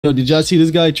Yo, did y'all see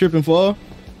this guy trip and fall?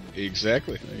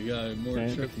 Exactly. You got more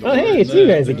trip Oh, hey, it's you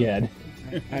guys again.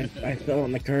 I fell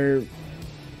on the curb,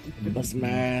 bust my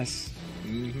ass.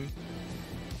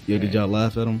 Yo, did y'all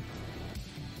laugh at him?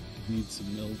 Need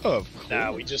some milk. Of course.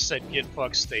 Nah, we just said get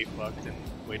fucked, stay fucked, and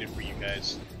waited for you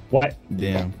guys. What?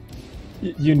 Damn.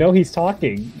 You know he's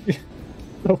talking.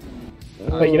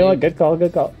 But you know what? Good call,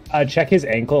 good call. Check his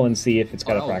ankle and see if it's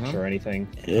got a fracture or anything.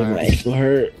 Yeah, my ankle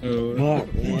hurt. Oh,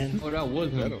 Fuck, man. oh, that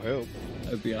would That'll help.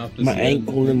 That'd be opposite. My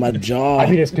ankle and my jaw. I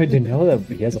mean, it's good to know that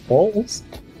he has a pulse.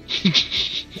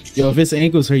 Yo, if his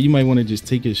ankles hurt, you might want to just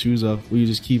take his shoes off. Will you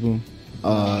just keep them?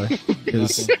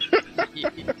 Cause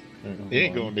He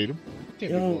ain't gonna need him.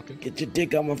 Can't be Yo, walking. get your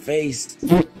dick on my face.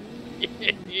 You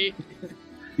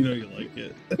know you like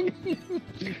it.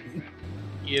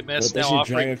 EMS Let that now shit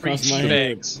offering drag free across my tea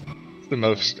head. bags. It's the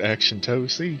most action toe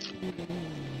see.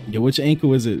 yo, which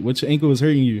ankle is it? Which ankle is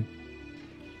hurting you?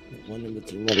 One in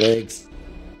between my legs.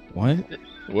 What?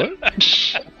 What?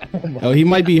 Oh, he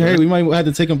might be hurt. We might have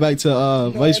to take him back to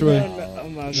Viceroy. Oh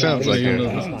my God. Sounds like Yeah, a Go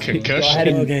ahead concussion.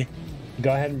 and- Okay. Go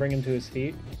ahead and bring him to his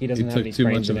feet. He doesn't He have took any too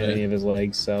sprains much in of any it. of his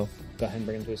legs, so go ahead and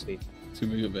bring him to his feet. Too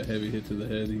big of a heavy hit to the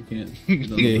head. He can't.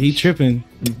 Yeah, he tripping.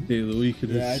 Day of the week. It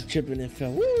Yeah, I is. tripped and it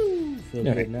fell. Woo! Feel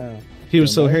Yeah. good now. He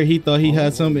was so hurt he thought he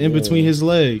had something in yeah. between his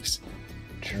legs.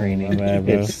 Training. my bad,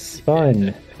 bro. It's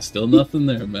fun. Still nothing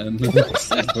there, man.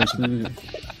 Unfortunately.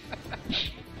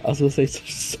 I was gonna say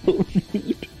so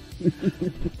rude.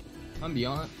 I'm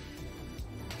beyond.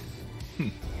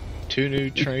 2 new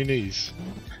trainees.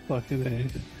 Fucking A.